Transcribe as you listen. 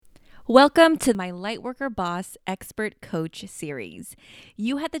Welcome to my Lightworker Boss Expert Coach series.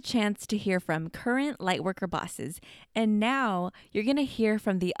 You had the chance to hear from current Lightworker bosses, and now you're going to hear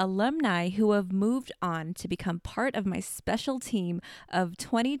from the alumni who have moved on to become part of my special team of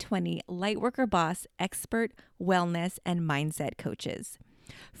 2020 Lightworker Boss Expert Wellness and Mindset Coaches.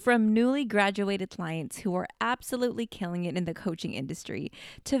 From newly graduated clients who are absolutely killing it in the coaching industry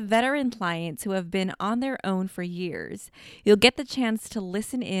to veteran clients who have been on their own for years, you'll get the chance to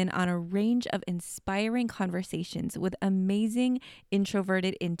listen in on a range of inspiring conversations with amazing,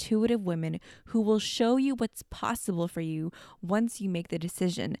 introverted, intuitive women who will show you what's possible for you once you make the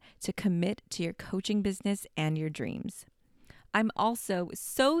decision to commit to your coaching business and your dreams. I'm also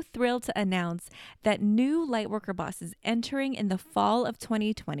so thrilled to announce that new Lightworker bosses entering in the fall of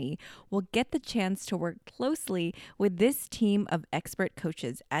 2020 will get the chance to work closely with this team of expert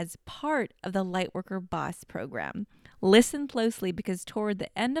coaches as part of the Lightworker Boss program. Listen closely because toward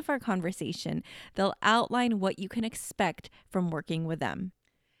the end of our conversation, they'll outline what you can expect from working with them.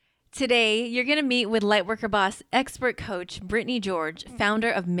 Today, you're going to meet with Lightworker Boss expert coach Brittany George,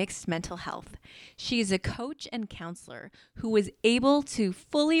 founder of Mixed Mental Health. She is a coach and counselor who was able to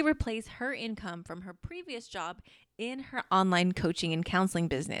fully replace her income from her previous job in her online coaching and counseling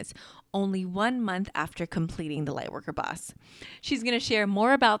business only 1 month after completing the Lightworker Boss. She's going to share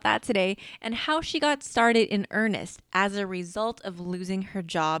more about that today and how she got started in earnest as a result of losing her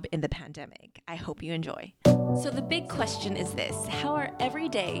job in the pandemic. I hope you enjoy. So the big question is this: how are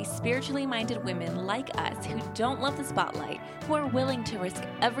everyday, spiritually minded women like us who don't love the spotlight, who are willing to risk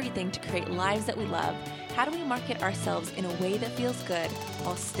everything to create lives that we love, how do we market ourselves in a way that feels good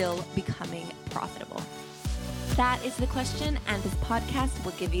while still becoming profitable? That is the question, and this podcast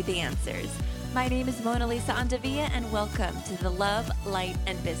will give you the answers. My name is Mona Lisa Andavia, and welcome to the Love, Light,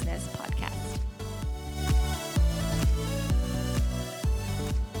 and Business podcast.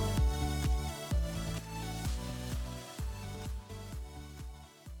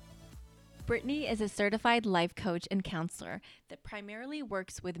 Brittany is a certified life coach and counselor that primarily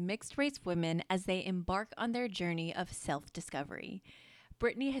works with mixed-race women as they embark on their journey of self-discovery.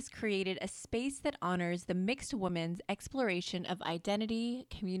 Brittany has created a space that honors the mixed woman's exploration of identity,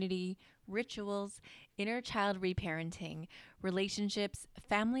 community, rituals, inner child reparenting, relationships,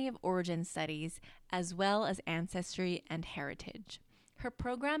 family of origin studies, as well as ancestry and heritage. Her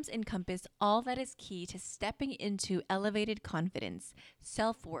programs encompass all that is key to stepping into elevated confidence,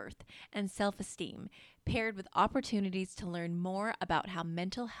 self-worth, and self-esteem, paired with opportunities to learn more about how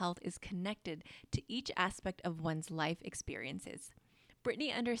mental health is connected to each aspect of one's life experiences.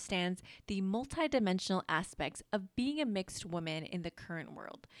 Brittany understands the multidimensional aspects of being a mixed woman in the current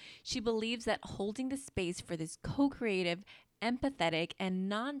world. She believes that holding the space for this co-creative, empathetic, and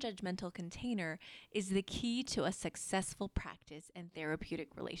non-judgmental container is the key to a successful practice and therapeutic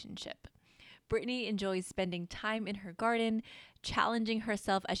relationship. Brittany enjoys spending time in her garden, challenging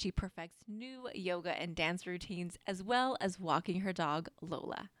herself as she perfects new yoga and dance routines, as well as walking her dog,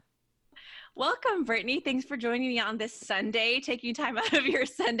 Lola. Welcome, Brittany. Thanks for joining me on this Sunday, taking time out of your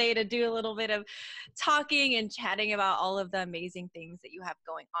Sunday to do a little bit of talking and chatting about all of the amazing things that you have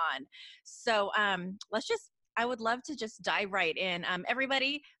going on. So I would love to just dive right in.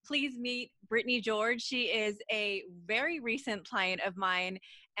 Everybody, please meet Brittany George. She is a very recent client of mine,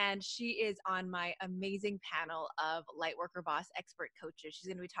 and she is on my amazing panel of Lightworker Boss expert coaches. She's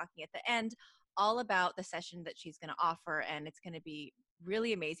going to be talking at the end all about the session that she's going to offer, and it's going to be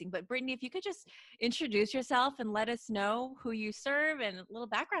really amazing. But Brittany, if you could just introduce yourself and let us know who you serve and a little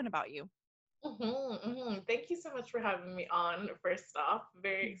background about you. Thank you so much for having me on. First off,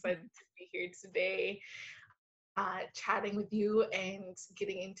 very excited Mhm. to be here today, chatting with you and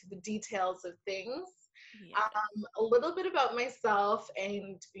getting into the details of things. Yes. A little bit about myself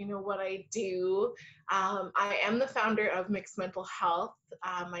and what I do. I am the founder of Mixed Mental Health.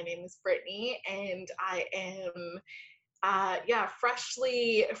 My name is Brittany, and I am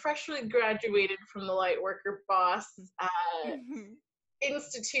freshly graduated from the Lightworker Boss Mhm.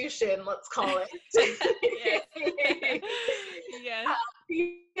 institution, let's call Yes. it. Yes.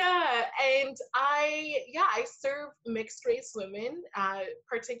 Yeah, and I serve mixed race women,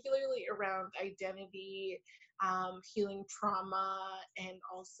 particularly around identity, healing trauma, and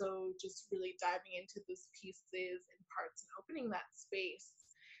also just really diving into those pieces and parts and opening that space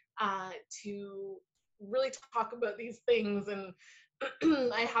to really talk about these things. And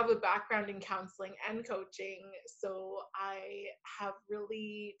I have a background in counseling and coaching, so I have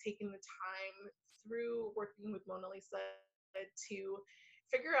really taken the time through working with Mona Lisa to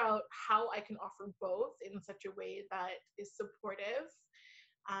figure out how I can offer both in such a way that is supportive.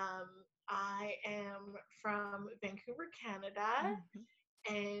 Um, I am from Vancouver, Canada, Mhm.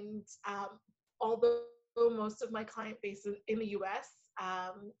 And although most of my client base is in the US,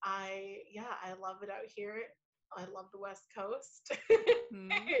 I love it out here. I love the West Coast.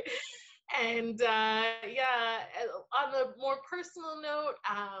 Mm. And on a more personal note,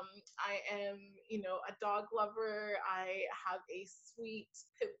 I am, a dog lover. I have a sweet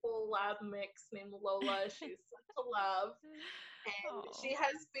pit bull lab mix named Lola. She's such a love. And she Oh.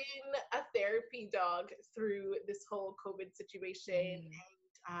 has been a therapy dog through this whole COVID situation, Mm.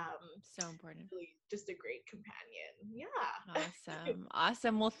 and So important. really just a great companion. Yeah. Awesome.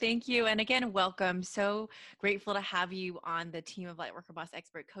 Awesome. Well, thank you. And again, welcome. So grateful to have you on the team of Lightworker Boss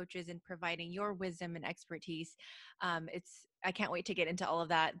expert coaches and providing your wisdom and expertise. I can't wait to get into all of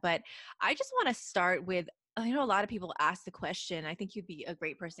that. But I just want to start with, I know a lot of people ask the question, I think you'd be a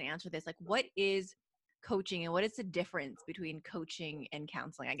great person to answer this. Like, what is coaching and what is the difference between coaching and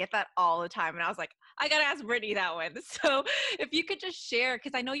counseling? I get that all the time. And I was like, I got to ask Brittany that one. So if you could just share,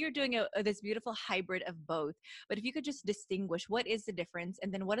 because I know you're doing this beautiful hybrid of both, but if you could just distinguish what is the difference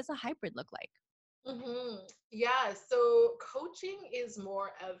and then what does a hybrid look like? Yeah, so coaching is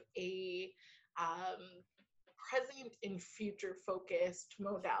more of a um, present and future focused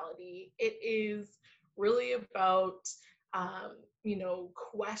modality. It is really about,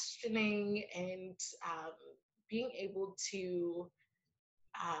 questioning and being able to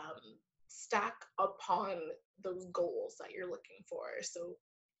um, stack upon those goals that you're looking for. So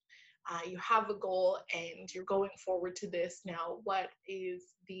you have a goal and you're going forward to this. Now, what is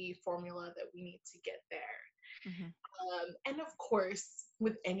the formula that we need to get there? Hmm. And of course,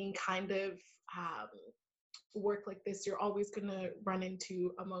 with any kind of um, work like this, you're always going to run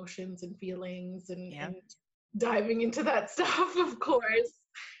into emotions and feelings Yeah. and diving into that stuff, of course.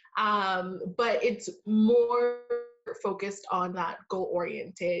 But it's more focused on that goal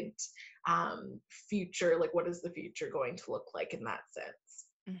oriented future. Like, what is the future going to look like in that sense?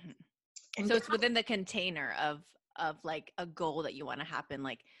 Hmm. And So it's within the container of like a goal that you want to happen.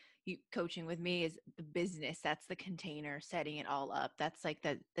 Like you coaching with me is the business. That's the container, setting it all up. That's like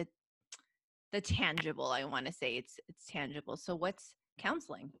the tangible. I want to say it's tangible. So what's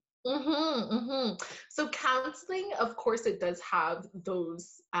counseling? So counseling, of course, it does have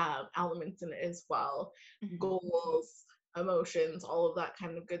those elements in it as well, Hmm. goals, emotions, all of that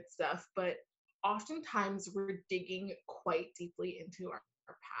kind of good stuff. But oftentimes we're digging quite deeply into our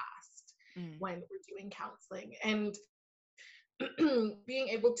past Mm. when we're doing counseling, and being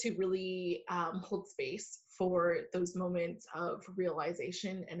able to really hold space for those moments of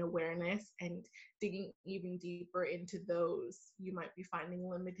realization and awareness and digging even deeper into those. You might be finding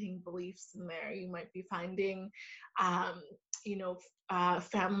limiting beliefs in there. You might be finding, um,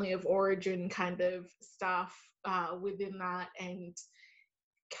 family of origin kind of stuff within that. And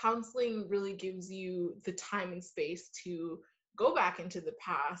counseling really gives you the time and space to go back into the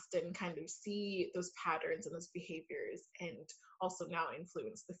past and kind of see those patterns and those behaviors and also now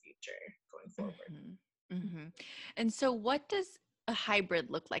influence the future going forward. Hmm. Hmm. And so what does a hybrid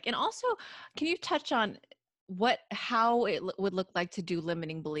look like? And also, can you touch on how it would look like to do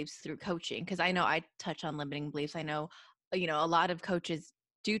limiting beliefs through coaching? Because I know I touch on limiting beliefs. I know, a lot of coaches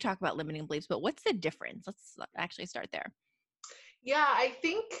do talk about limiting beliefs, but what's the difference? Let's actually start there. Yeah, I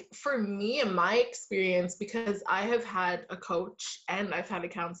think for me and my experience, because I have had a coach and I've had a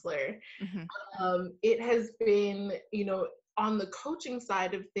counselor, Hmm. it has been, on the coaching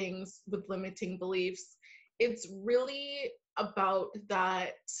side of things with limiting beliefs, it's really about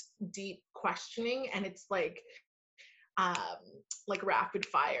that deep questioning, and it's um rapid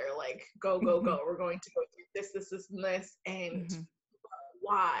fire, like go go Hmm. go, we're going to go through this and this, and Hmm.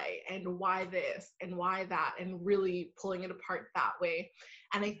 why this and why that, and really pulling it apart that way.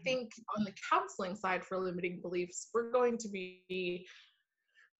 And I Hmm. think on the counseling side for limiting beliefs, we're going to be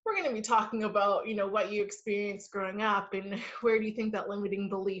talking about, what you experienced growing up, and where do you think that limiting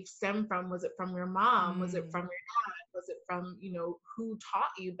belief stemmed from? Was it from your mom? Was it from Mm. your dad? Was it from, who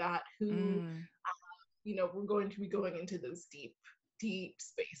taught you that? Who, Mm. we're going to be going into those deep, deep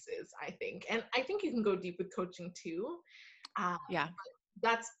spaces, I think. And I think you can go deep with coaching too. Um, Yeah.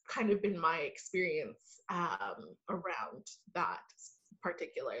 that's kind of been my experience around that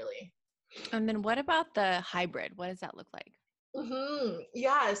particularly. And then what about the hybrid? What does that look like?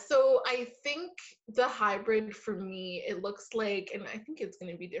 Yeah, so I think the hybrid for me, it looks like, and I think it's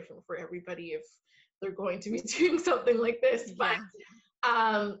going to be different for everybody if they're going to be doing something like this, but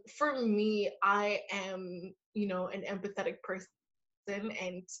Yeah. for me, I am, an empathetic person,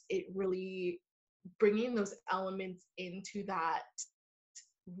 and it really bringing those elements into that,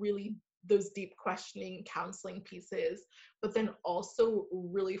 really those deep questioning counseling pieces, but then also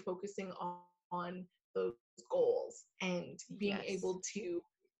really focusing on those goals and being Yes. able to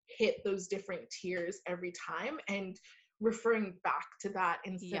hit those different tiers every time and referring back to that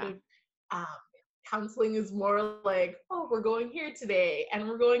instead Yeah. of um, counseling is more like, oh, we're going here today and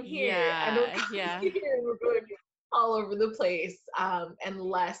we're going here and we're Yeah. going Yeah. here and we're going all over the place, and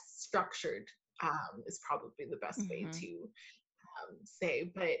less structured, is probably the best way Hmm. to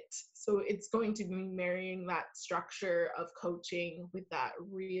say. But so it's going to be marrying that structure of coaching with that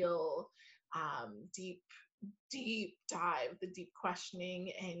real deep dive, the deep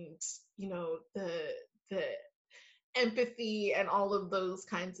questioning, and the empathy and all of those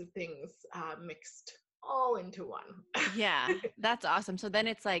kinds of things, mixed all into one. Yeah, that's awesome. So then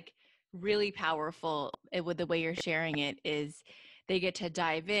it's like really powerful with the way you're sharing it is they get to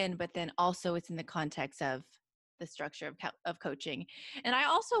dive in, but then also it's in the context of the structure of coaching. And I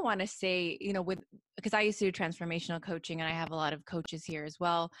also want to say, because I used to do transformational coaching and I have a lot of coaches here as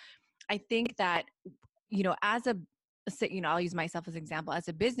well. I think that, as I'll use myself as an example, as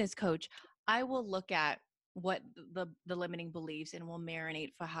a business coach, I will look at what the limiting beliefs and we'll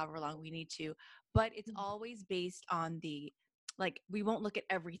marinate for however long we need to, but it's always based on we won't look at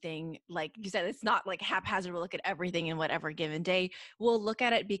everything. Like you said, it's not like haphazard. We'll look at everything in whatever given day. We'll look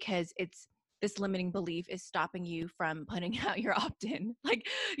at it because it's this limiting belief is stopping you from putting out your opt-in.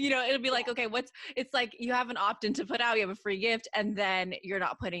 It'll be like, okay, it's like you have an opt-in to put out, you have a free gift, and then you're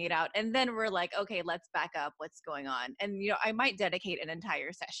not putting it out. And then we're like, okay, let's back up. What's going on? And, I might dedicate an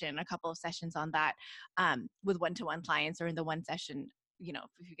entire session, a couple of sessions on that, with one-to-one clients or in the one session,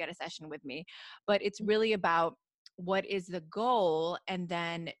 if you get a session with me. But it's really about what is the goal. And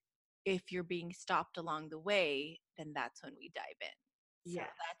then if you're being stopped along the way, then that's when we dive in. So Yes.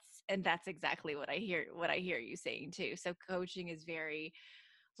 that's exactly what I hear you saying too. So coaching is very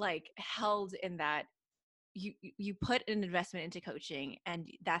held in that you put an investment into coaching, and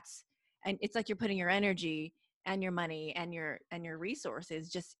it's like you're putting your energy and your money and your resources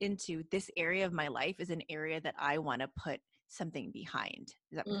just into this area of my life is an area that I want to put something behind.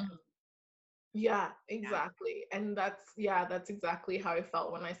 Does that make sense? Mhm. Yeah, Yeah. exactly. And that's exactly how I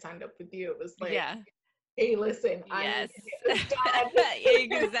felt when I signed up with you. It was like, Yeah. hey, listen, I'm gonna Yes. get this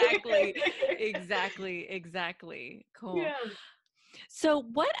Exactly. done. Exactly. Cool. Yeah. So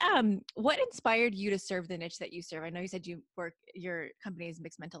what inspired you to serve the niche that you serve? I know you said your company is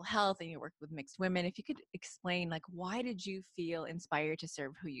mixed mental health and you work with mixed women. If you could explain why did you feel inspired to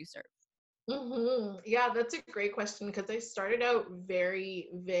serve who you serve? Yeah, that's a great question because I started out very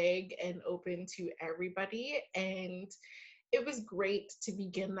vague and open to everybody. And it was great to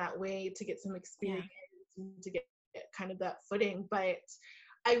begin that way, to get some Yeah. experience, and to get kind of that footing. But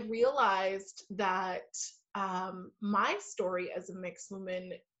I realized that, my story as a mixed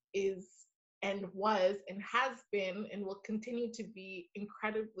woman is and was and has been and will continue to be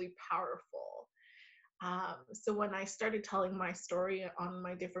incredibly powerful. So when I started telling my story on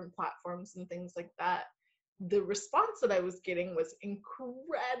my different platforms and things like that, the response that I was getting was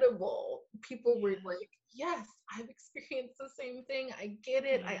incredible. People were Yeah. like, yes, I've experienced the same thing. I get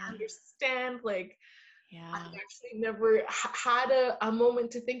it. I Yeah. understand. Like, I've Yeah. actually never had a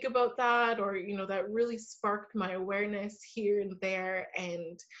moment to think about that, or, that really sparked my awareness here and there.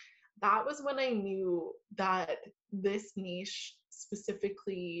 And that was when I knew that this niche,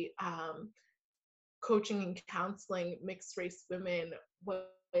 specifically, coaching and counseling mixed race women, was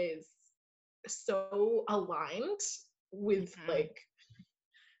so aligned with Mhm. like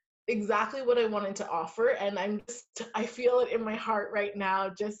exactly what I wanted to offer. And I feel it in my heart right now,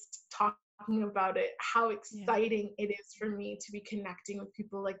 just talking about it, how Yeah. exciting it is for me to be connecting with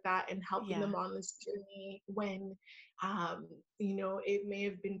people like that and helping Yeah. them on this journey when, it may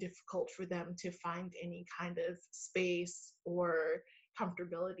have been difficult for them to find any kind of space or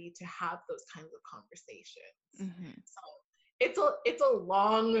comfortability to have those kinds of conversations. Mhm. So it's a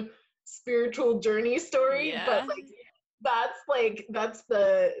long spiritual journey story, but Yeah. that's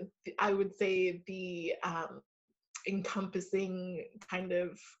the I would say the encompassing kind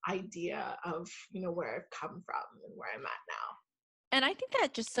of idea of where I've come from and where I'm at now. And I think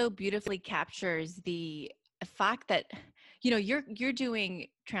that just so beautifully captures the fact that you're doing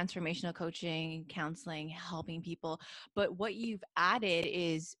transformational coaching, counseling, helping people, but what you've added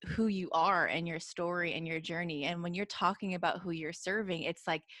is who you are and your story and your journey. And when you're talking about who you're serving, it's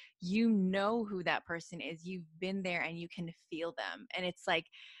like you know who that person is. You've been there and you can feel them. And it's like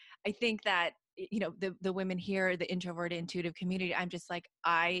I think that the women here, the introverted intuitive community, I'm just like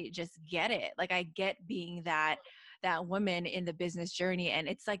I just get it. Like I get being that that woman in the business journey. And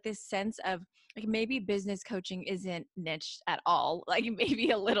it's like this sense of like maybe business coaching isn't niche at all, like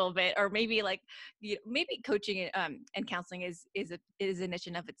maybe a little bit, or maybe like maybe coaching and counseling is a niche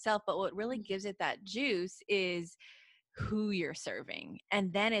in of itself, but what really gives it that juice is who you're serving.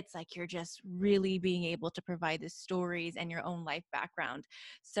 And then it's like you're just really being able to provide the stories and your own life background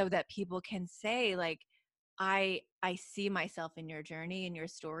so that people can say like, I see myself in your journey and your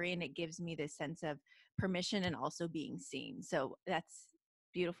story, and it gives me this sense of permission and also being seen. So that's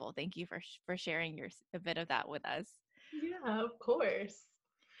beautiful. Thank you for sharing a bit of that with us. Yeah, of course.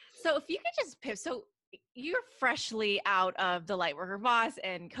 So if you could just pivot, so you're freshly out of the Lightworker Boss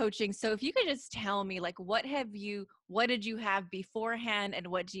and coaching. So if you could just tell me, like, what did you have beforehand and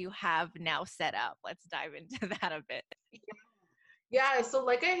what do you have now set up? Let's dive into that a bit. Yeah, so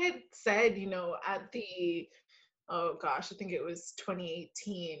like I had said, at the, oh gosh, I think it was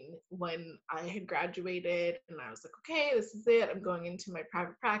 2018 when I had graduated and I was like, okay, this is it. I'm going into my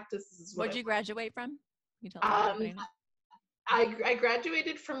private practice. This is what What'd you graduate from? You tell um, everybody. I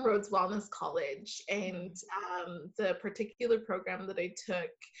graduated from Rhodes Wellness College, and the particular program that I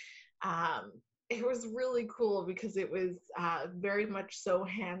took, um, it was really cool because it was very much so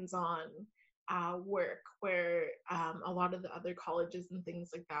hands-on work, where a lot of the other colleges and things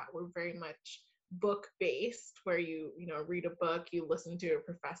like that were very much book-based, where you read a book, you listen to a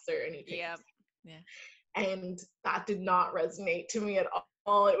professor, and you take. Yeah. Yeah. And that did not resonate to me at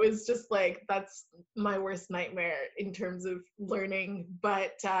all. It was just like, that's my worst nightmare in terms of learning.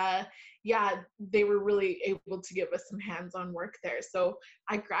 But yeah, they were really able to give us some hands-on work there. So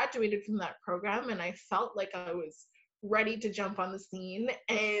I graduated from that program and I felt like I was ready to jump on the scene,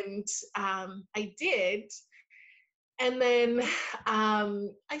 and I did. And then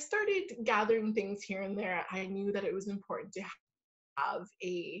I started gathering things here and there. I knew that it was important to have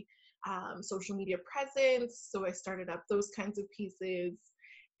a social media presence. So I started up those kinds of pieces.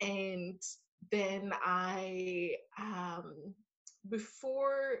 And then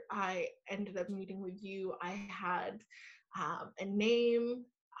before I ended up meeting with you, I had a name.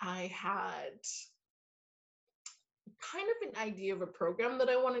 I had kind of an idea of a program that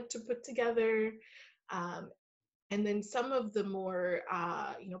I wanted to put together. Um, and then some of the more,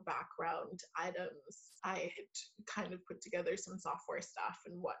 background items, I had kind of put together some software stuff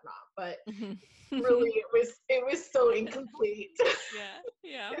and whatnot, but really it was still incomplete. Yeah.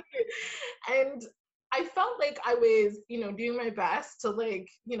 Yeah. And I felt like I was, doing my best to like,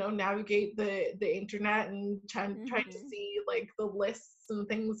 navigate the internet and trying to see like the lists and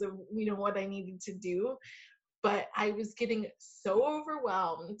things of, what I needed to do. But I was getting so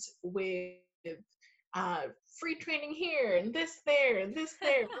overwhelmed with uh, free training here and this there and this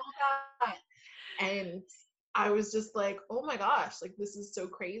there and all that. And I was just like, oh my gosh, like this is so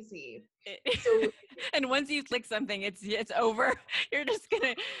crazy. So And once you click something, it's over. You're just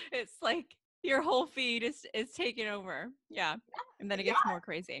gonna. It's like your whole feed is taken over. Yeah, and then it yeah, gets more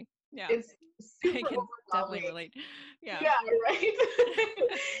crazy. Yeah, it's I super can definitely overwhelming. relate. Yeah. Yeah, right.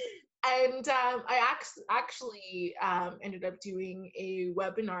 And I actually ended up doing a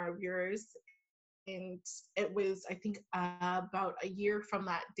webinar of yours, and it was, I think, about a year from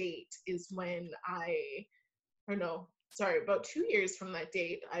that date is when or no, sorry, about 2 years from that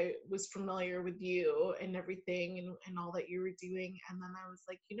date, I was familiar with you and everything, and all that you were doing. And then I was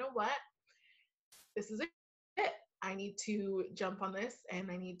like, you know what? This is it. I need to jump on this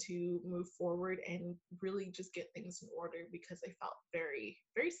and I need to move forward and really just get things in order, because I felt very,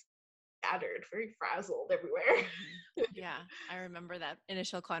 very scattered, very frazzled everywhere. Yeah, I remember that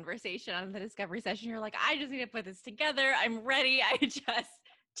initial conversation on the discovery session. You're like, I just need to put this together. I'm ready. I just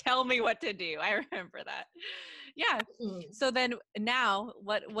tell me what to do. I remember that. Yeah. So then now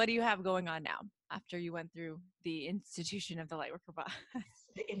what do you have going on now after you went through the institution of the Lightworker Boss?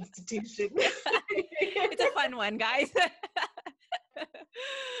 The institution. It's a fun one, guys. It's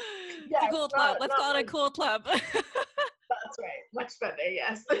Yeah, a cool club. Let's call it a like, cool club. that's right. Much better,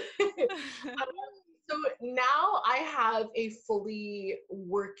 yes. So now I have a fully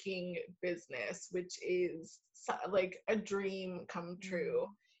working business, which is like a dream come true.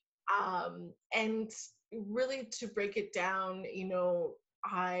 And really, to break it down,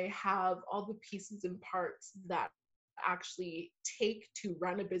 I have all the pieces and parts that actually take to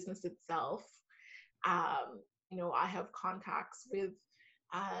run a business itself. I have contacts with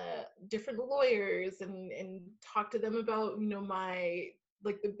different lawyers, and talk to them about, my,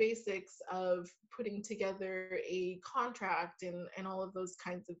 like, the basics of putting together a contract and all of those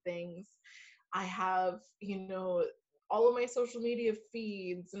kinds of things. I have, all of my social media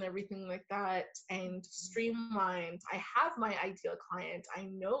feeds and everything like that, and streamlined. I have my ideal client. I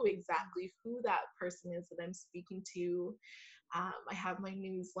know exactly who that person is that I'm speaking to. I have my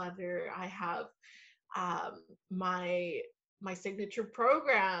newsletter. I have my signature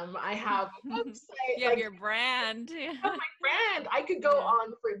program. I have a website. You have your brand. I have my brand. I could go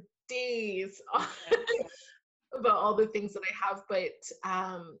on for days Yeah. about all the things that I have, but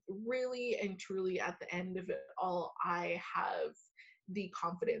really and truly, at the end of it all, I have the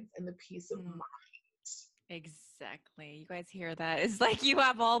confidence and the peace of mind. Exactly. You guys hear that? It's like you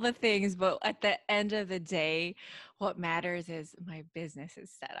have all the things, but at the end of the day, what matters is my business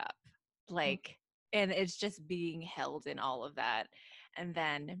is set up. Like, and it's just being held in all of that. And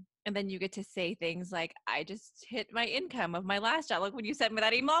then you get to say things like, I just hit my income of my last job. Like when you sent me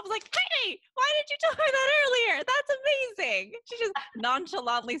that email, I was like, Heidi, why did you tell me that earlier? That's amazing. She just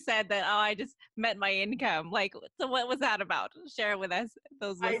nonchalantly said that, oh, I just met my income. Like, so what was that about? Share it with us,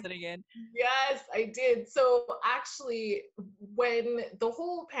 those listening in. Yes, I did. So actually, when the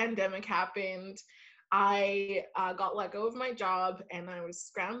whole pandemic happened, I got let go of my job and I was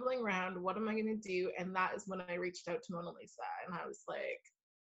scrambling around. What am I going to do? And that is when I reached out to Mona Lisa and I was like,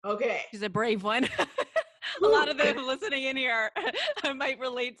 okay. She's a brave one. A lot of them listening in here might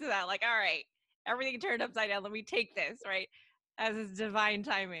relate to that. Like, all right, everything turned upside down. Let me take this, right? As is divine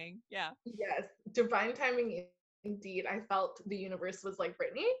timing. Yeah. Yes, divine timing indeed. I felt the universe was like,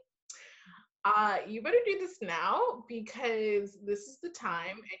 Brittany, you better do this now because this is the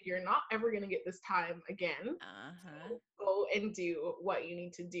time and you're not ever going to get this time again. So go and do what you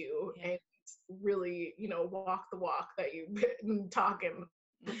need to do and really, walk the walk that you've been talking.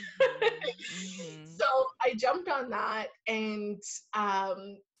 So I jumped on that and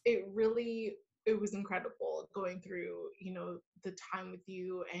it was incredible going through, the time with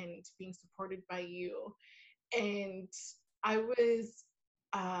you and being supported by you. And I was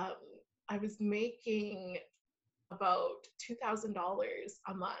um, I was making about $2,000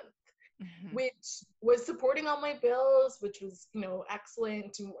 a month, which was supporting all my bills, which was,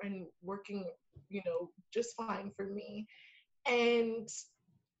 excellent and working, just fine for me. And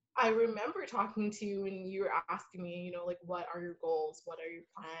I remember talking to you and you were asking me, like, what are your goals? What are your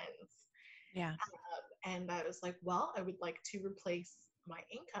plans? Yeah. And I was like, well, I would like to replace my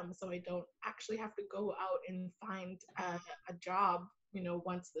income so I don't actually have to go out and find a job,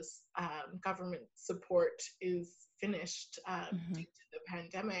 once this government support is finished due to the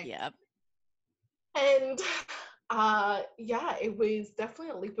pandemic. Yep. And yeah, it was definitely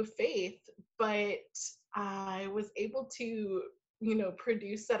a leap of faith, but I was able to,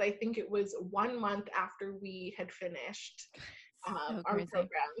 produce that. I think it was 1 month after we had finished our program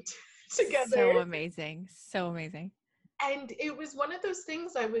together. So amazing. So amazing. And it was one of those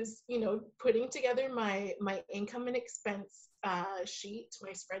things I was, putting together my income and expense sheet, my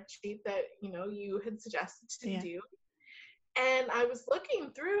spreadsheet that, you had suggested to do. And I was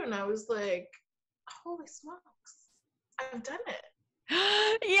looking through and I was like, holy smokes, I've done it.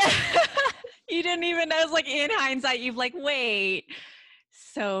 Yeah. You didn't even know. It's like in hindsight, you've like, wait.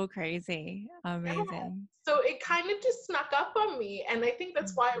 So crazy. Amazing. Yeah. So it kind of just snuck up on me. And I think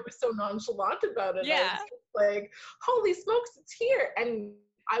that's why I was so nonchalant about it. Yeah. I was like, holy smokes, it's here. And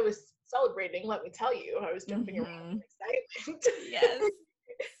I was celebrating, let me tell you. I was jumping around in excitement. Yes.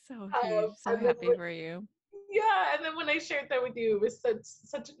 So huge. So happy for you. Yeah. And then when I shared that with you, it was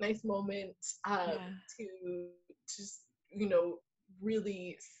such a nice moment to just,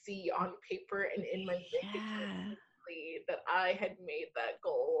 really see on paper and in my bank account that I had made that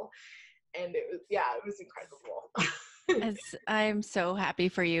goal. And it was incredible. I'm so happy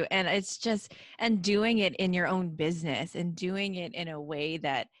for you. And it's just, and doing it in your own business and doing it in a way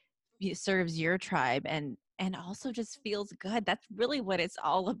that serves your tribe and also just feels good. That's really what it's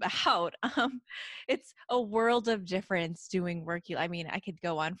all about. It's a world of difference doing work. I mean, I could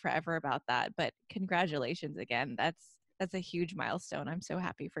go on forever about that, but congratulations again. That's a huge milestone. I'm so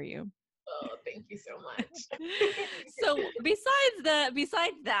happy for you. Oh, thank you so much. So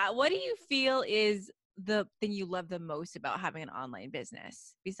besides that, what do you feel is the thing you love the most about having an online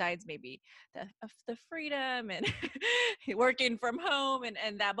business, besides maybe the freedom and working from home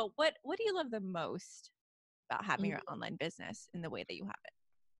and that? But what do you love the most about having your online business in the way that you have it?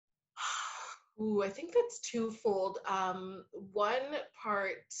 Ooh, I think that's twofold. One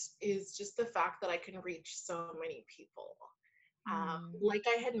part is just the fact that I can reach so many people. Like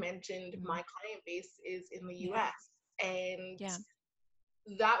I had mentioned, my client base is in the US, and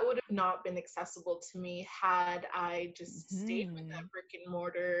that would have not been accessible to me had I just stayed with that brick and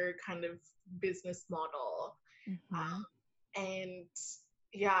mortar kind of business model. And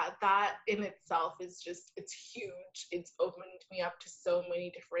yeah, that in itself is just, it's huge. It's opened me up to so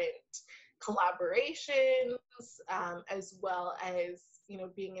many different collaborations, as well as,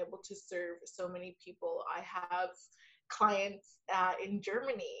 being able to serve so many people. I have clients in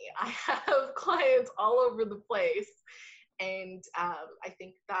Germany, I have clients all over the place. And I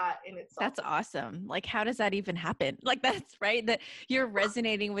think that in itself That's is awesome. Like, how does that even happen? Like, that's right. That you're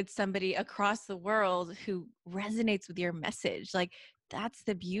resonating with somebody across the world who resonates with your message. Like, that's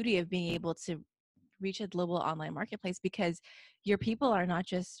the beauty of being able to reach a global online marketplace, because your people are not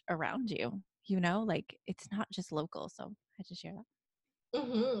just around you, like it's not just local. So I had to share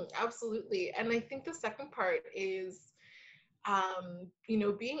that. absolutely. And I think the second part is,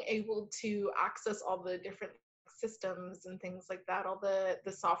 being able to access all the different systems and things like that, all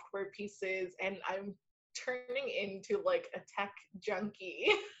the software pieces, and I'm turning into like a tech junkie.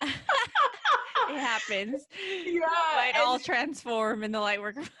 It happens. We Yeah, might and all transform in the light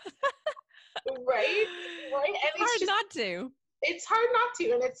worker. right, right, and It's hard not to. it's hard not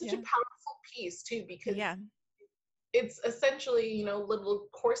to, and it's such a Yeah. powerful piece too, because Yeah. it's essentially, little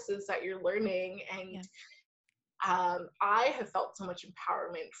courses that you're learning, and Yeah. I have felt so much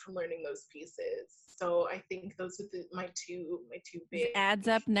empowerment from learning those pieces. So I think those are my two Is big. ads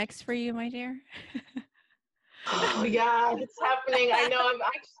up next for you, my dear? Oh yeah, it's happening. I know.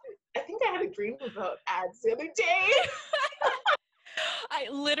 I think I had a dream about ads the other day.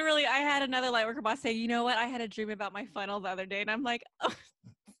 I had another lightworker boss say, you know what? I had a dream about my funnel the other day. And I'm like, oh,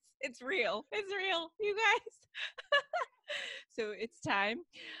 it's real. It's real, you guys. So it's time.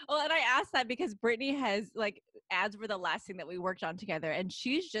 Well, and I asked that because Brittany has, like, ads were the last thing that we worked on together, and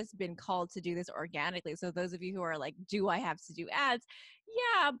she's just been called to do this organically. So those of you who are like, do I have to do ads?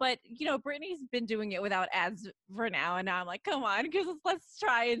 Yeah, but Brittany's been doing it without ads for now, and now I'm like, come on, because let's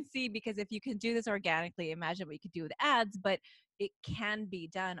try and see. Because if you can do this organically, imagine what you could do with ads. But it can be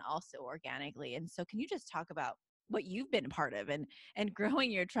done also organically. And so, can you just talk about what you've been a part of, and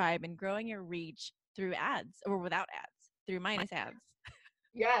growing your tribe and growing your reach through ads, or without ads, through minus ads?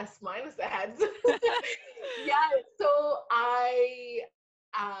 Yes, minus ads. Yeah. So I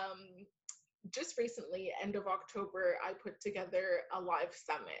um just recently, end of October, I put together a live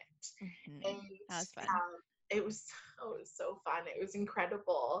summit, and That was fun. it was so fun. It was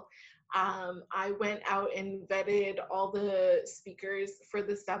incredible. I went out and vetted all the speakers for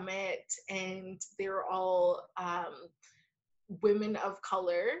the summit, and they were all women of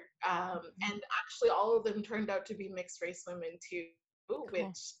color, and actually all of them turned out to be mixed race women too, Cool.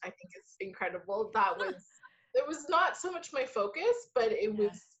 which I think is incredible. It was not so much my focus, but it Yeah.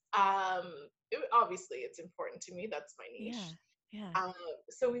 was obviously it's important to me. That's my Yeah. niche. Yeah.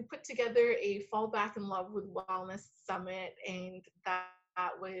 So we put together a Fall Back in Love with Wellness summit, and that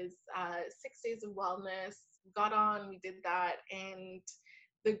was 6 days of wellness. Got on, we did that, and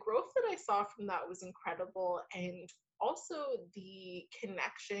the growth that I saw from that was incredible, and also the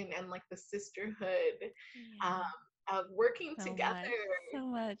connection and like the sisterhood, um, Yeah. of working So together. much. So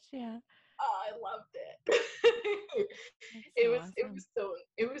much. Yeah. Oh, I loved it. That's so awesome.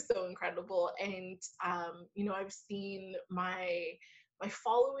 It was so incredible, and I've seen my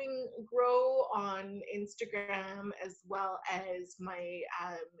following grow on Instagram, as well as my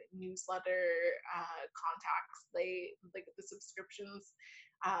newsletter contacts. They, like, the subscriptions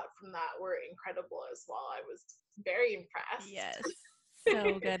from that were incredible as well. I was very impressed. Yes.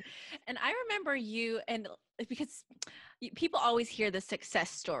 So good. And I remember you, and because people always hear the success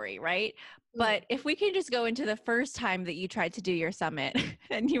story, right? Mm. But if we can just go into the first time that you tried to do your summit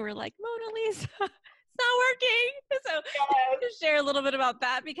and you were like, Mona Lisa, it's not working. So Yes. just share a little bit about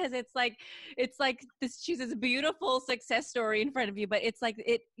that, because it's like this, she's this beautiful success story in front of you, but it's like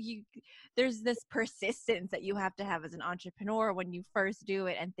there's this persistence that you have to have as an entrepreneur when you first do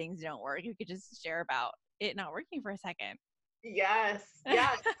it and things don't work. You could just share about it not working for a second. Yes.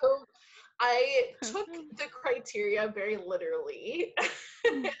 Yeah. So I took the criteria very literally,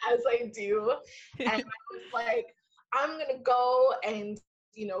 as I do. And I was like, I'm going to go and,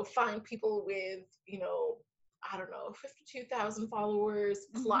 find people with, I don't know, 52,000 followers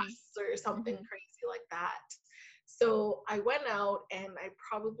Mhm. plus, or something Mhm. crazy like that. So I went out and I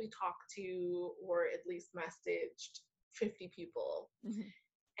probably talked to, or at least messaged, 50 people, Mhm.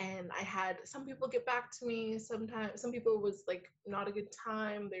 and I had some people get back to me. Sometimes some people was like not a good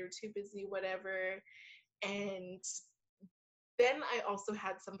time, they were too busy, whatever. And then I also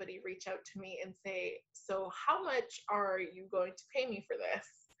had somebody reach out to me and say, so how much are you going to pay me for this?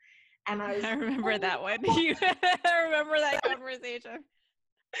 And I was I like, remember oh, that one. You I remember that conversation.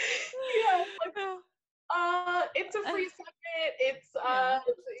 yeah, like, it's a free summit. It's Yeah.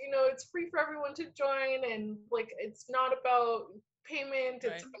 it's free for everyone to join, and like it's not about payment.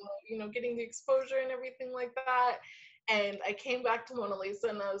 It's Right. about, getting the exposure and everything like that. And I came back to Mona Lisa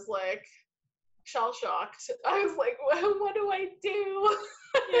and I was like, shell shocked. I was like, well, what do I do?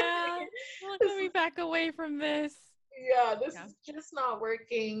 Yeah. Look, this let me is, back away from this. yeah, this Yeah. is just not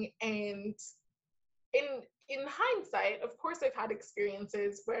working. And in hindsight, of course, I've had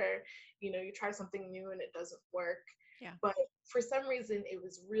experiences where, you try something new and it doesn't work. Yeah. But for some reason, it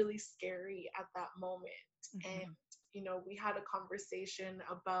was really scary at that moment. And, Hmm. we had a conversation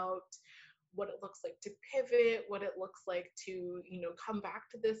about what it looks like to pivot, what it looks like to, come back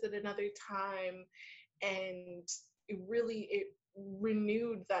to this at another time. And it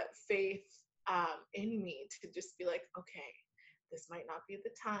renewed that faith in me to just be like, okay, this might not be the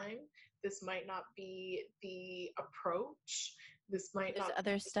time. This might not be the approach. This might There's not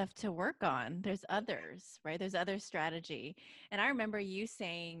other be. stuff to work on. There's others, right? There's other strategy. And I remember you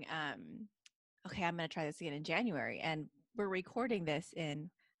saying, okay, I'm going to try this again in January. And we're recording this in,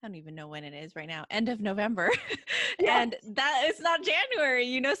 I don't even know when it is right now, end of November. Yeah. And that it's not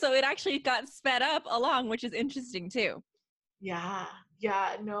January, so it actually got sped up along, which is interesting too. Yeah.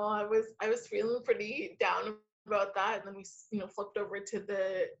 Yeah. No, I was feeling pretty down about that. And then we, flipped over to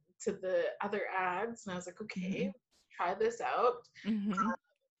the other ads and I was like, Hmm. okay, try this out. Hmm.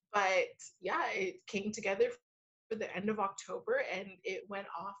 But yeah, it came together for the end of October and it went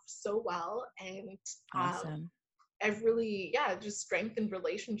off so well. And Awesome. I've really, yeah, just strengthened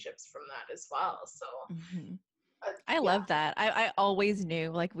relationships from that as well. So, Hmm. uh, I yeah. love that. I always knew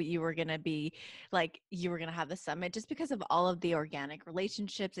like what you were going to be, like you were going to have the summit just because of all of the organic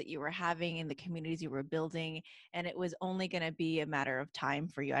relationships that you were having and the communities you were building. And it was only going to be a matter of time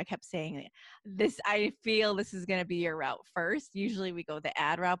for you. I kept saying this, I feel this is going to be your route first. Usually we go the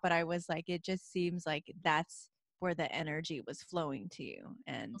ad route, but I was like, it just seems like that's where the energy was flowing to you.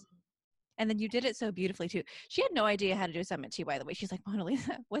 And then you did it so beautifully too. She had no idea how to do a summit too, by the way. She's like, Mona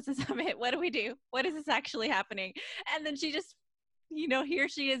Lisa, what's a summit? What do we do? What is this actually happening? And then she just, here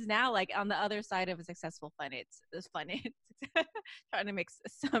she is now, like on the other side of a successful fun. It's fun. It's trying to mix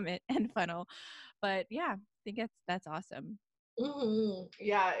a summit and funnel. But yeah, I think that's awesome.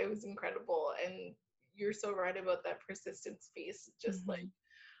 Yeah, it was incredible. And you're so right about that persistence piece. Just like,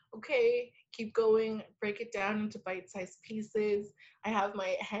 Hmm. okay, keep going, break it down into bite-sized pieces. I have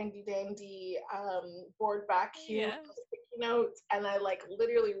my handy dandy board back here with Yeah, the sticky notes, and I like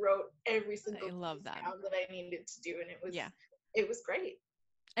literally wrote every single I love piece that. down that I needed to do, and it was Yeah. it was great.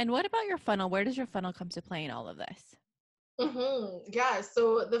 And what about your funnel? Where does your funnel come to play in all of this? Yeah,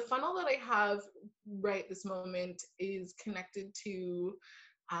 so the funnel that I have right this moment is connected to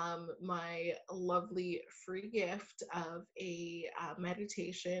my lovely free gift of a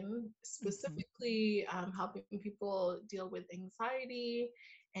meditation, Hmm. specifically helping people deal with anxiety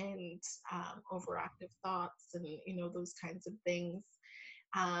and overactive thoughts and those kinds of things.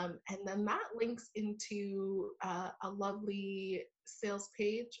 And then that links into a lovely sales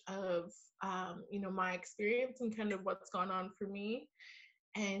page of my experience and kind of what's gone on for me,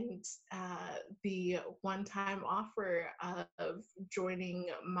 and the one-time offer of joining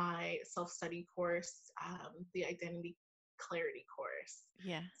my self-study course, the identity clarity course.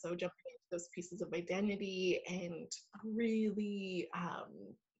 Yeah. So jumping into those pieces of identity and really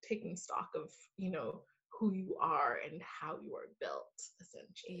taking stock of who you are and how you are built, Yeah.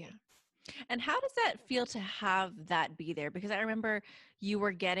 essentially. And how does that feel to have that be there? Because I remember you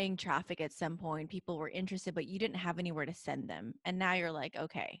were getting traffic at some point, people were interested, but you didn't have anywhere to send them. And now you're like,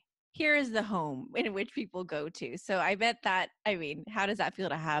 okay, here is the home in which people go to. So I bet that, I mean, how does that feel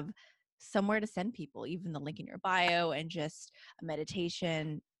to have somewhere to send people, even the link in your bio and just a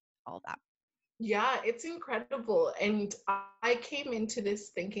meditation, all that? Yeah, it's incredible. And I came into this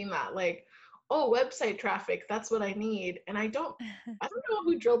thinking that like, oh, website traffic, that's what I need. And I don't know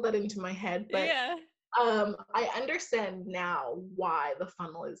who drilled that into my head, but Yeah. I understand now why the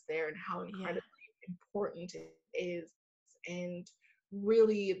funnel is there and how Yeah. incredibly important it is, and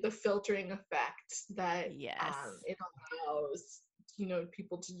really the filtering effect that Yes. it allows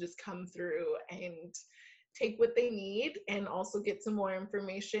people to just come through and take what they need and also get some more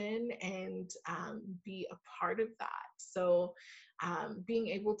information and be a part of that. So being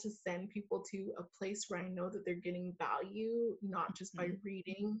able to send people to a place where I know that they're getting value, not just by Mhm.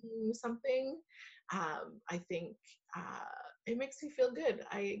 reading something, I think it makes me feel good.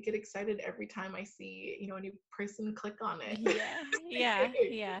 I get excited every time I see, a new person click on it. Yeah. Yeah.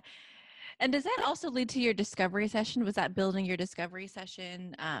 Yeah. And does that also lead to your discovery session? Was that building your discovery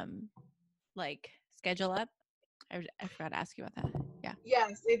session like schedule up? I forgot to ask you about that. Yeah.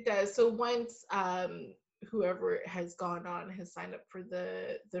 Yes, it does. So once whoever has gone on has signed up for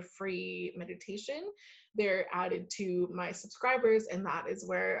the free meditation, they're added to my subscribers, and that is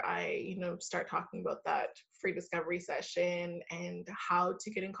where I, start talking about that free discovery session and how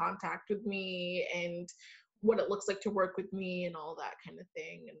to get in contact with me and what it looks like to work with me and all that kind of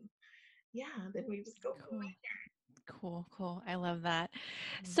thing. And yeah, then we just go from Cool. Cool, cool. I love that. there.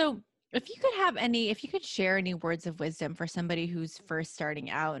 So, if you could share any words of wisdom for somebody who's first starting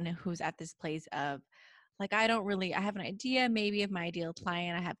out and who's at this place of like, I have an idea maybe of my ideal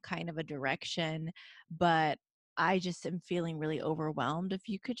client, I have kind of a direction, but I just am feeling really overwhelmed. If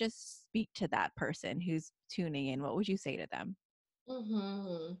you could just speak to that person who's tuning in, what would you say to them?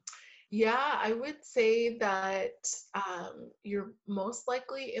 Hmm. Yeah, I would say that you're most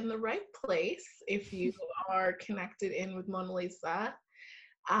likely in the right place if you are connected in with Mona Lisa.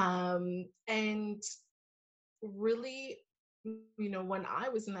 And really, when I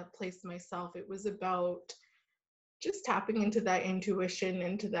was in that place myself, it was about just tapping into that intuition,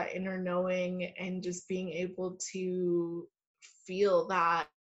 into that inner knowing, and just being able to feel that,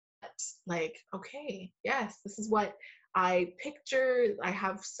 like, okay, yes, this is what I picture. I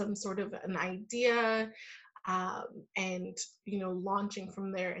have some sort of an idea, and launching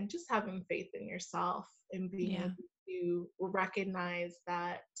from there, and just having faith in yourself and being Yeah. able to recognize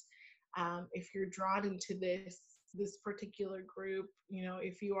that, if you're drawn into this particular group,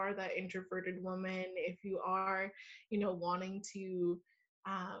 if you are that introverted woman, if you are, wanting to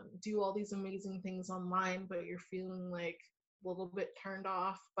do all these amazing things online, but you're feeling like a little bit turned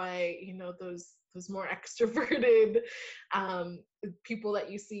off by, those more extroverted um, people that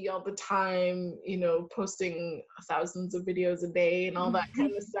you see all the time, posting thousands of videos a day and all that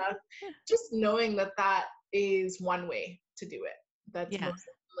kind of stuff. Just knowing that that is one way to do it. That's Yeah. most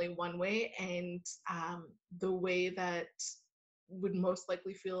definitely one way, and the way that would most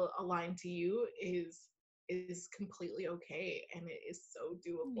likely feel aligned to you is completely okay, and it is so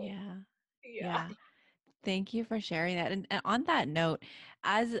doable. Yeah. Yeah. Yeah. Thank you for sharing that. And on that note,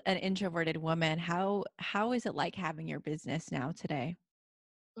 as an introverted woman, how is it like having your business now today,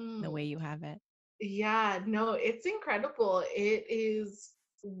 the Mm. way you have it? Yeah, no, it's incredible. It is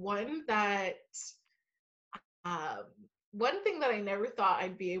one that um one thing that I never thought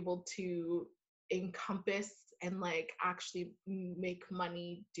I'd be able to encompass and like actually make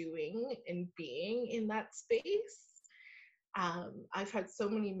money doing and being in that space. I've had so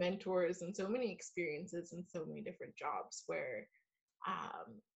many mentors and so many experiences and so many different jobs where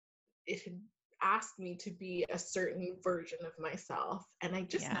um, it had asked me to be a certain version of myself. And I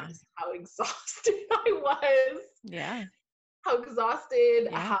just Yeah. noticed how exhausted I was, Yeah. how exhausted,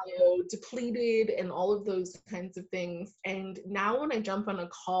 Yeah. how depleted, and all of those kinds of things. And now when I jump on a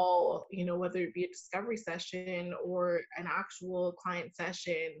call, whether it be a discovery session or an actual client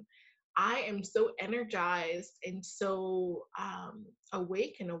session, I am so energized and so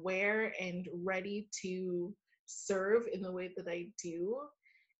awake and aware and ready to serve in the way that I do.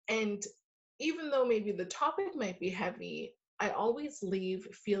 And even though maybe the topic might be heavy, I always leave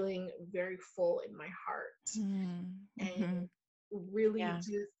feeling very full in my heart. And Mm-hmm. really Yeah.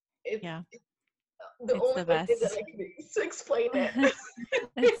 just, it's Yeah. the It's only the way that best. I can use to explain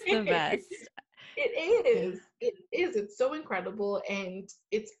It's the it. best. It Yeah. is. It is. It's so incredible. And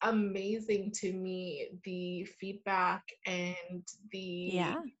it's amazing to me the feedback and the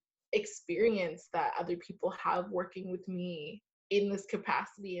Yeah. experience that other people have working with me in this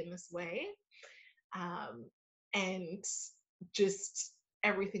capacity, in this way. Um, and just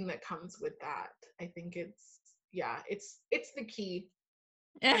everything that comes with that. I think yeah, it's the key.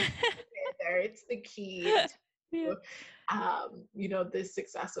 I'm gonna say it there. It's the key Yeah. to the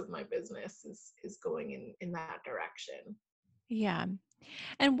success of my business is going in that direction. Yeah.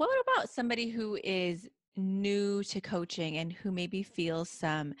 And what about somebody who is new to coaching and who maybe feels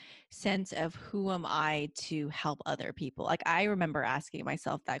some sense of who am I to help other people? Like I remember asking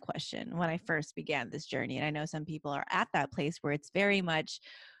myself that question when I first began this journey. And I know some people are at that place where it's very much,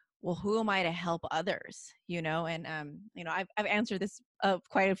 well, who am I to help others? And I've answered this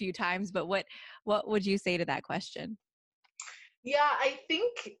quite a few times, but what would you say to that question? Yeah, I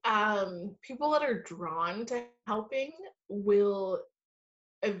think people that are drawn to helping will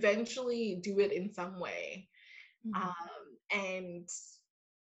eventually do it in some way. Mhm. And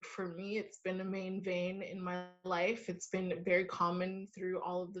for me, it's been a main vein in my life. It's been very common through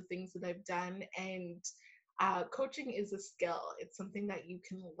all of the things that I've done. And coaching is a skill. It's something that you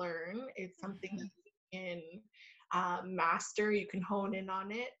can learn. It's something that Mhm. you can master. You can hone in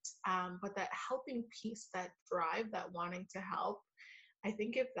on it. But that helping piece, that drive, that wanting to help, I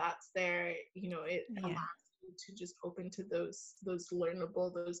think if that's there, it allows Yeah. you to just open to those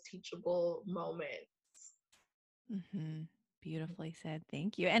learnable, those teachable moments. Mm-hmm. Beautifully said.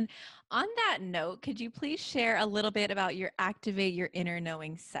 Thank you. And on that note, could you please share a little bit about your Activate Your Inner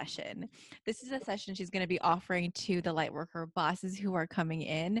Knowing session? This is a session she's going to be offering to the Lightworker bosses who are coming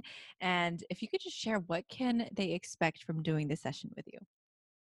in. And if you could just share, what can they expect from doing this session with you?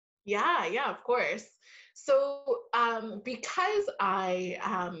 Yeah, yeah, of course. So, because I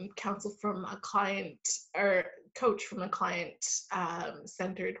counsel from a client or coach from a client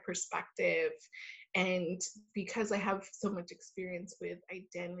centered perspective, and because I have so much experience with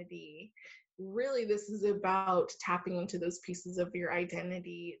identity, really this is about tapping into those pieces of your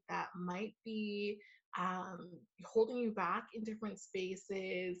identity that might be holding you back in different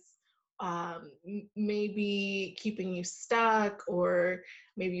spaces. Maybe keeping you stuck, or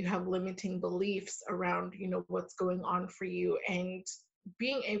maybe you have limiting beliefs around what's going on for you, and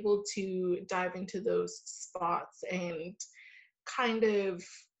being able to dive into those spots and kind of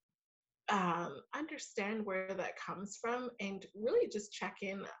understand where that comes from, and really just check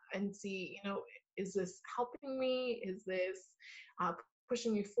in and see, is this helping me, is this uh,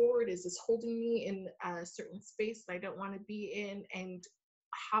 pushing me forward, is this holding me in a certain space that I don't want to be in, and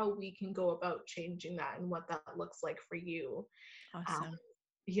how we can go about changing that and what that looks like for you. um, Awesome.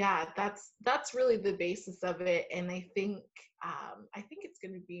 yeah, that's really the basis of it, and I think it's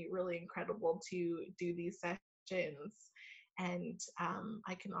going to be really incredible to do these sessions, and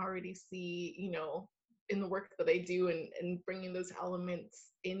I can already see, in the work that I do, and bringing those elements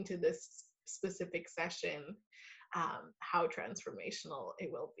into this specific session, how transformational it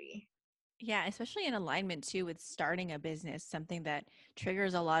will be. Yeah, especially in alignment too with starting a business, something that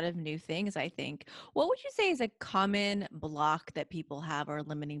triggers a lot of new things, I think. What would you say is a common block that people have, or a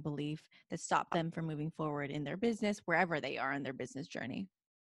limiting belief that stop them from moving forward in their business, wherever they are in their business journey?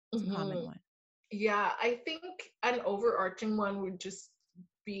 It's a Mhm. common one. Yeah, I think an overarching one would just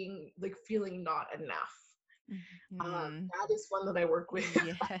being like feeling not enough. Mhm. That is one that I work with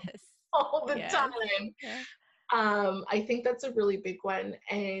Yes. all the Yes. time. Yeah. I think that's a really big one.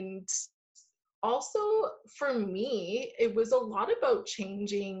 And also for me, it was a lot about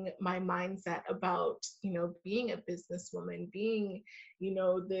changing my mindset about, being a businesswoman, being,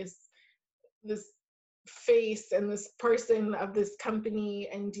 this face and this person of this company,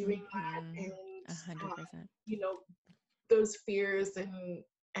 and doing that, Mhm. and uh, 100%. you know those fears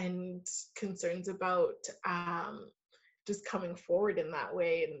and concerns about just coming forward in that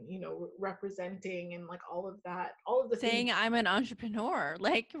way, and representing, and like all of the things. Saying I'm an entrepreneur,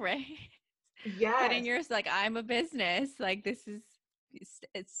 like, right? Putting Yes. yours like I'm a business, like this is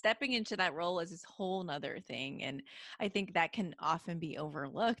it's stepping into that role as this whole nother thing. And I think that can often be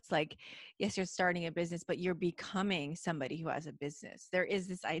overlooked. Like, yes, you're starting a business, but you're becoming somebody who has a business. There is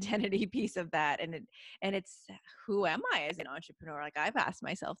this identity piece of that. And it's who am I as an entrepreneur? Like, I've asked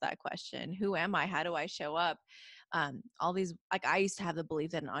myself that question. Who am I? How do I show up? All these, like, I used to have the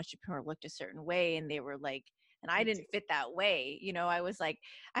belief that an entrepreneur looked a certain way, and they were like, and I didn't fit that way. I was like,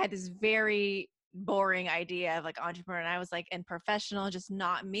 I had this very boring idea of like entrepreneur, and I was like, and professional, just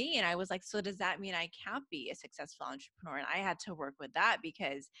not me. And I was like, so does that mean I can't be a successful entrepreneur? And I had to work with that,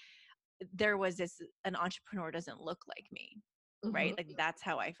 because there was this, an entrepreneur doesn't look like me, right? Mhm. Like, that's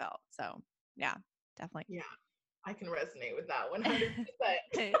how I felt. So yeah, definitely. Yeah, I can resonate with that 100%.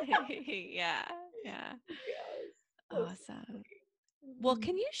 Yeah, yeah. Yes, Awesome. absolutely. Well, Mhm.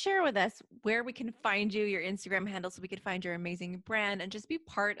 can you share with us where we can find you, your Instagram handle, so we could find your amazing brand and just be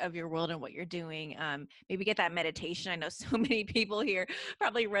part of your world and what you're doing? Maybe get that meditation. I know so many people here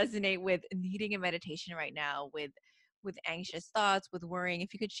probably resonate with needing a meditation right now, with anxious thoughts, with worrying.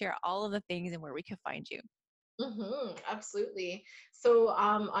 If you could share all of the things and where we could find you. Absolutely. So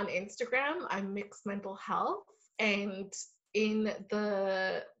on Instagram, I'm Mixed Mental Health, and in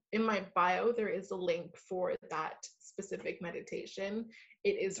the in my bio there is a link for that specific meditation.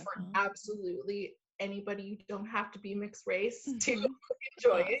 It is for Wonderful. absolutely anybody. You don't have to be mixed race to Hmm.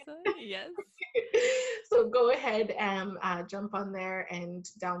 enjoy it. Awesome. Yes. So go ahead and jump on there and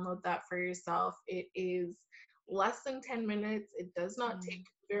download that for yourself. It is less than 10 minutes. It does not take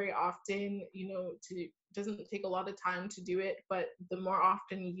Mm, very often, to doesn't take a lot of time to do it, but the more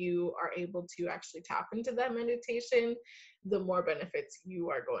often you are able to actually tap into that meditation, the more benefits you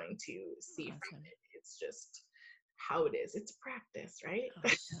are going to see from awesome. it. It's just how it is. It's practice, right?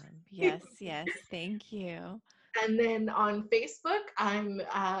 Awesome. Yes. Yes. Thank you. And then on Facebook, I'm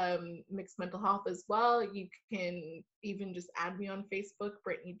Mixed Mental Health as well. You can even just add me on Facebook,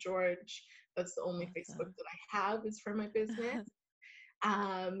 Brittany George. That's the only Facebook Awesome. that I have is for my business.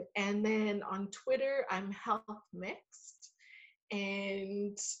 And then on Twitter, I'm Health Mixed.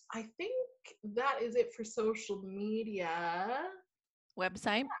 And I think that is it for social media.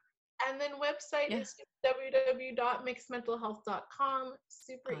 Website. And then website Yeah. is www.mixedmentalhealth.com.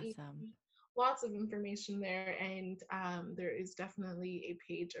 Super easy. Awesome. Lots of information there, and there is definitely a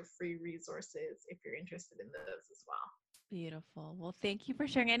page of free resources if you're interested in those as well. Beautiful. Well, thank you for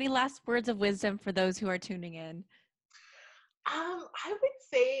sharing. Any last words of wisdom for those who are tuning in? I would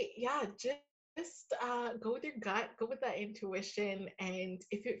say, yeah, just go with your gut, go with that intuition, and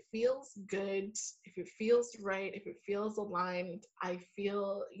if it feels good, if it feels right, if it feels aligned, I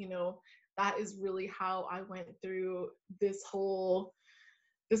feel, that is really how I went through this whole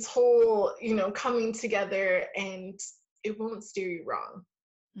coming together, and it won't steer you wrong.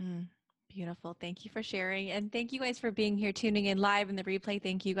 Mm, beautiful. Thank you for sharing. And thank you guys for being here, tuning in live in the replay.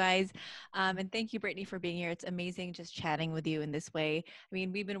 Thank you guys. And thank you, Brittany, for being here. It's amazing just chatting with you in this way. I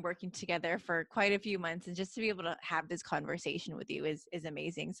mean, we've been working together for quite a few months, and just to be able to have this conversation with you is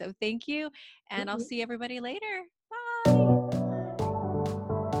amazing. So thank you. And I'll Mhm. see everybody later. Bye.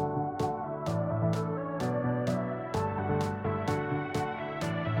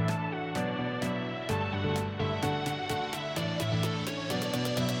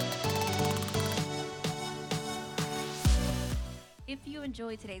 If you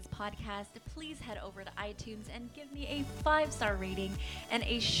enjoyed today's podcast, please head over to iTunes and give me a 5-star rating and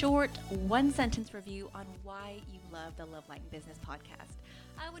a short 1-sentence review on why you love the Love Line Business podcast.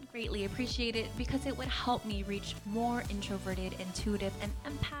 I would greatly appreciate it because it would help me reach more introverted, intuitive, and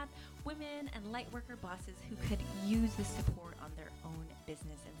empath women and lightworker bosses who could use this support on their own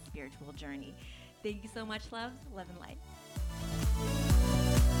business and spiritual journey. Thank you so much, loves. Love and light.